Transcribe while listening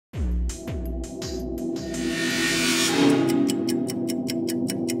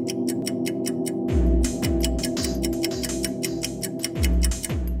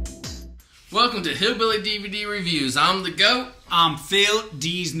Welcome to Hillbilly DVD Reviews. I'm the GOAT. I'm Phil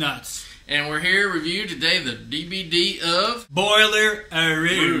Dease Nuts. And we're here to review today the DVD of Boiler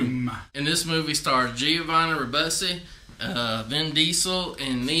Room. And this movie stars Giovanni, Ribisi, Vin Diesel,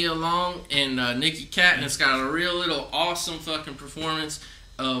 and Nia Long, and Nicky, Katt. And it's got a real little awesome fucking performance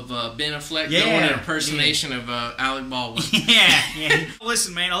of Ben Affleck doing an impersonation of Alec Baldwin. Yeah.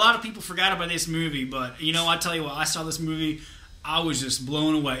 Listen, man, a lot of people forgot about this movie, but you know, I tell you what, I saw this movie, I was just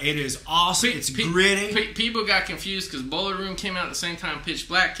blown away. It is awesome. It's gritty. People got confused because Boiler Room came out at the same time Pitch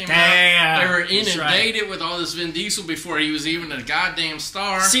Black came out. They were inundated with all this Vin Diesel before he was even a goddamn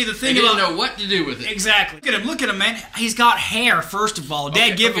star. See, the thing they didn't know what to do with it. Exactly. Look at him, man. He's got hair, first of all.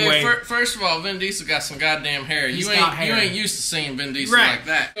 Dead giveaway. First of all, Vin Diesel got some goddamn hair. You ain't used to seeing Vin Diesel like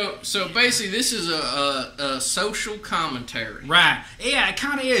that. So basically, this is a social commentary. Right. Yeah, it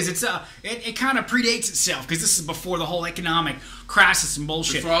kind of is. It kind of predates itself because this is before the whole economic crisis and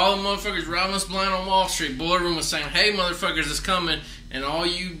bullshit. For all the motherfuckers robbing us blind on Wall Street, Boiler Room was saying, hey, motherfuckers, it's coming. And all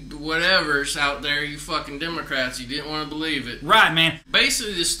you whatevers out there, you fucking Democrats, you didn't want to believe it. Right, man.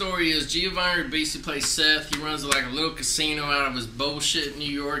 Basically, the story is Giovanni Ribisi plays Seth. He runs like a little casino out of his bullshit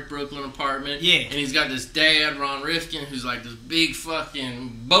New York, Brooklyn apartment. Yeah. And he's got this dad, Ron Rifkin, who's like this big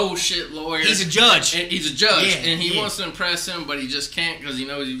fucking bullshit lawyer. He's a judge. And he's a judge. Yeah, and he wants to impress him, but he just can't because he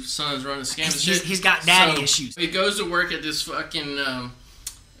knows his son's running scams and shit. He's got daddy issues. He goes to work at this fucking...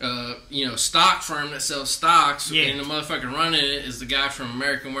 stock firm that sells stocks, and the motherfucker running it is the guy from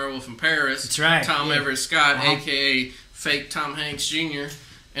American Werewolf in Paris. That's right. Tom Everett Scott, a.k.a. fake Tom Hanks Jr.,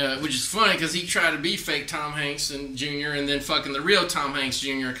 which is funny because he tried to be fake Tom Hanks Jr. and then fucking the real Tom Hanks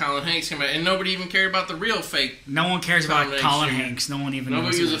Jr., Colin Hanks, came out, and nobody even cared about the real fake No one cares about Colin Hanks. No one even knows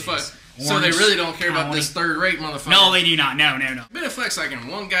Nobody gives a fuck. So they really don't care about this third-rate motherfucker. No, they do not. No. Ben Affleck's like in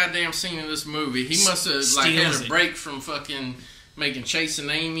one goddamn scene in this movie. He must have like had a break from fucking... making Chasing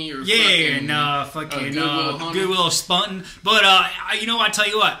Amy or Goodwill Spunton. But you know, I tell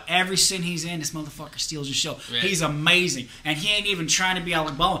you what, every scene he's in, this motherfucker steals the show. Yeah. He's amazing, and he ain't even trying to be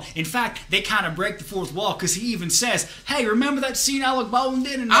Alec Baldwin. In fact, they kind of break the fourth wall because he even says, "Hey, remember that scene Alec Baldwin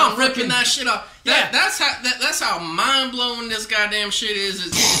did?" And I'm ripping that shit off. That's how mind blowing this goddamn shit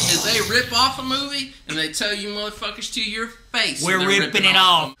is they rip off a movie and they tell you motherfuckers to your face. We're ripping it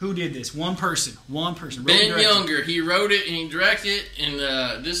off. Who did this? One person. Ben Younger. He wrote it and he directed it, and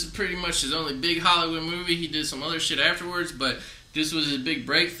this is pretty much his only big Hollywood movie. He did some other shit afterwards, but this was his big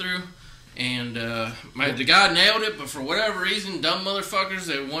breakthrough. And the guy nailed it, but for whatever reason, dumb motherfuckers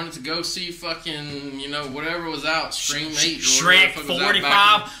that wanted to go see fucking, whatever was out, Scream 8 or Shrek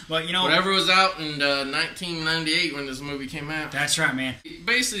 45, but whatever was out in 1998 when this movie came out. That's right, man.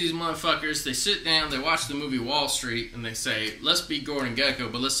 Basically, these motherfuckers, they sit down, they watch the movie Wall Street, and they say, let's be Gordon Gekko,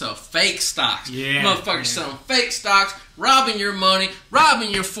 but let's sell fake stocks. Yeah. Motherfuckers selling fake stocks, robbing your money,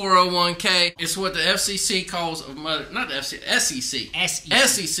 robbing your 401k. It's what the FCC calls, not the FCC,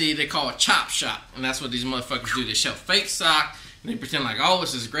 SEC, they call it chop shop. And that's what these motherfuckers do. They sell fake stock, and they pretend like, oh,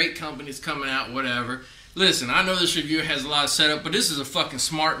 this is great companies coming out, whatever. Listen, I know this review has a lot of setup, but this is a fucking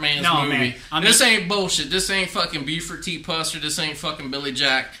smart man's movie. Man. This ain't bullshit. This ain't fucking Buford T. Puster. This ain't fucking Billy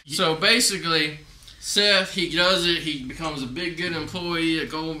Jack. So basically... Seth, he does it. He becomes a big good employee at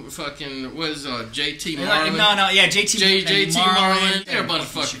JT Marlin. JT Marlin. They're a bunch of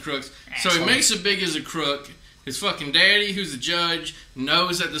fucking crooks. So he makes it big as a crook. His fucking daddy, who's a judge,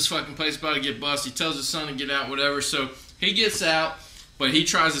 knows that this fucking place is about to get busted. He tells his son to get out, whatever. So he gets out, but he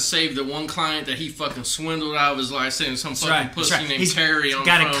tries to save the one client that he fucking swindled out of his life, saying some fucking pussy named Terry on the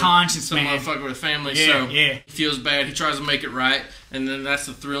phone. He's got a conscience, man. Some motherfucker with a family. He feels bad. He tries to make it right. And then that's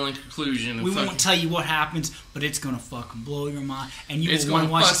the thrilling conclusion. We won't tell you what happens, but it's gonna fucking blow your mind, and you will want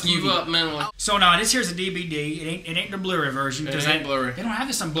to watch this movie. It's gonna fuck you up mentally. So now this here's a DVD. It ain't the Blu-ray version. It ain't Blu-ray. They don't have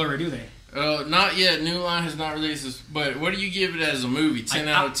this on Blu-ray, do they? Not yet. New Line has not released this. But what do you give it as a movie? 10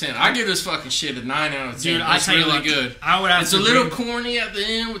 out of 10. I give this fucking shit a 9 out of 10. Dude, it's really good. It's a little corny at the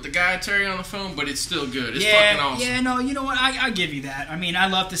end with the guy Terry on the phone, but it's still good. It's fucking awesome. Yeah, no, you know what? I give you that. I mean, I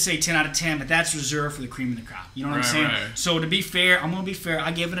love to say 10 out of 10, but that's reserved for the cream of the crop. You know what I'm saying? Right. So to be fair, I'm going to be fair.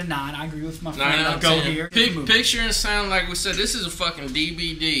 I give it a 9. I agree with my friend. I'll go here. Picture and sound, like we said, this is a fucking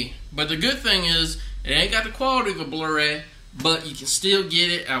DVD. But the good thing is, it ain't got the quality of a Blu-ray, but you can still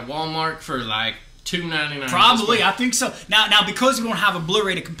get it at Walmart for like $2.99. Probably, I think so. Now, because we don't have a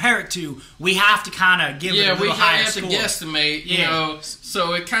Blu-ray to compare it to, we have to kind of give it a little higher score. To guesstimate, you know.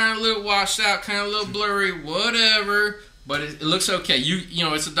 So it kind of a little washed out, kind of a little blurry, whatever. But it looks okay. You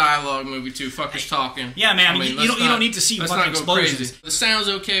know, it's a dialogue movie too. Fuckers talking. Yeah, man. I mean, you don't need to see fucking explosions. Crazy. The sound's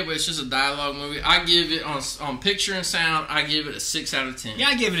okay, but it's just a dialogue movie. I give it on picture and sound. I give it a 6 out of 10. Yeah,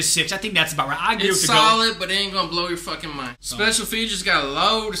 I give it a 6. I think that's about right. I agree with the solid, but it ain't gonna blow your fucking mind. Special features got a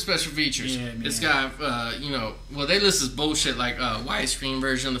load of special features. Yeah, man. It's got well, they list as bullshit like widescreen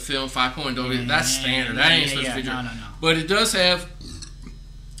version of the film 5.0. That's standard. That ain't special feature. No. But it does have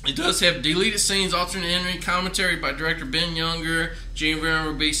deleted scenes, alternate ending, commentary by director Ben Younger,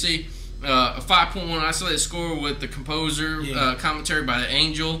 Giovanni Ribisi, a 5.1 isolated score with the composer, commentary by The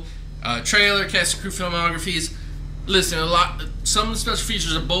Angel, trailer, cast and crew filmographies. Listen, some of the special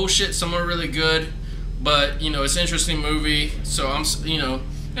features are bullshit, some are really good, but it's an interesting movie. So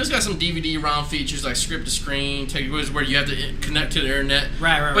it's got some DVD-ROM features like script to screen, where you have to connect to the internet.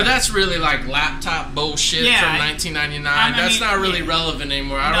 Right. But that's really like laptop bullshit from 1999. That's not really relevant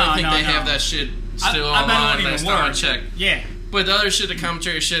anymore. I don't think they have that shit still online last time I checked. Yeah. But the other shit, the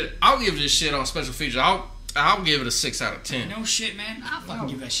commentary shit, I'll give this shit on special features. I'll give it a 6 out of 10. No shit, man. I'll fucking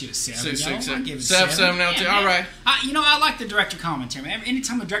give that shit a 7. 6, I'll give it a 7 out of 10. All right. I like the director commentary, man.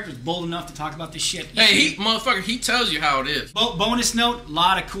 Anytime a director's bold enough to talk about this shit. Hey, he tells you how it is. Bonus note, a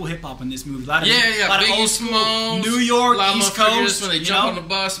lot of cool hip hop in this movie. A lot of Biggie Smalls, New York, East Coast. When they jump on the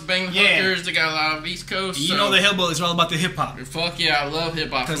bus, bang the hookers, they got a lot of East Coast. You know the Hillbillies are all about the hip hop. Fuck yeah, I love hip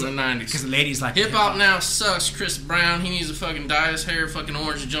hop from the 90s. Because the ladies like hip hop now sucks. Chris Brown, he needs to fucking dye his hair fucking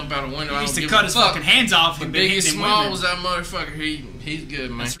orange and jump out a window. He needs to cut his fucking hands off. But Biggie Smalls was that motherfucker. He's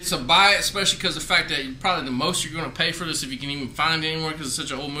good, man. So buy it, especially because the fact that probably the most you're going to pay for this, if you can even find it anywhere, because it's such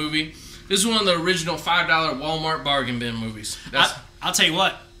an old movie. This is one of the original $5 Walmart bargain bin movies. I'll tell you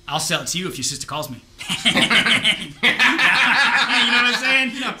what. I'll sell it to you if your sister calls me. You know what I'm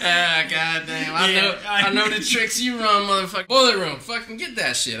saying? Goddamn. I know the tricks you run, motherfucker. Boiler Room. Fucking get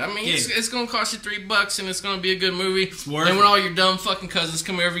that shit. I mean, it's going to cost you $3 and it's going to be a good movie. It's worth and when all your dumb fucking cousins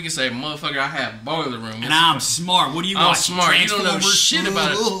come over, you can say, motherfucker, I have Boiler Room. And I'm smart. What do you watch? I'm smart. You don't know shit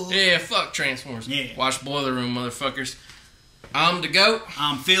about it. Yeah, fuck Transformers. Yeah. Watch Boiler Room, motherfuckers. I'm the GOAT.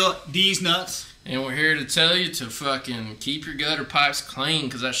 I'm Phil. These nuts. And we're here to tell you to fucking keep your gutter pipes clean,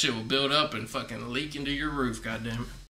 because that shit will build up and fucking leak into your roof, goddamn it.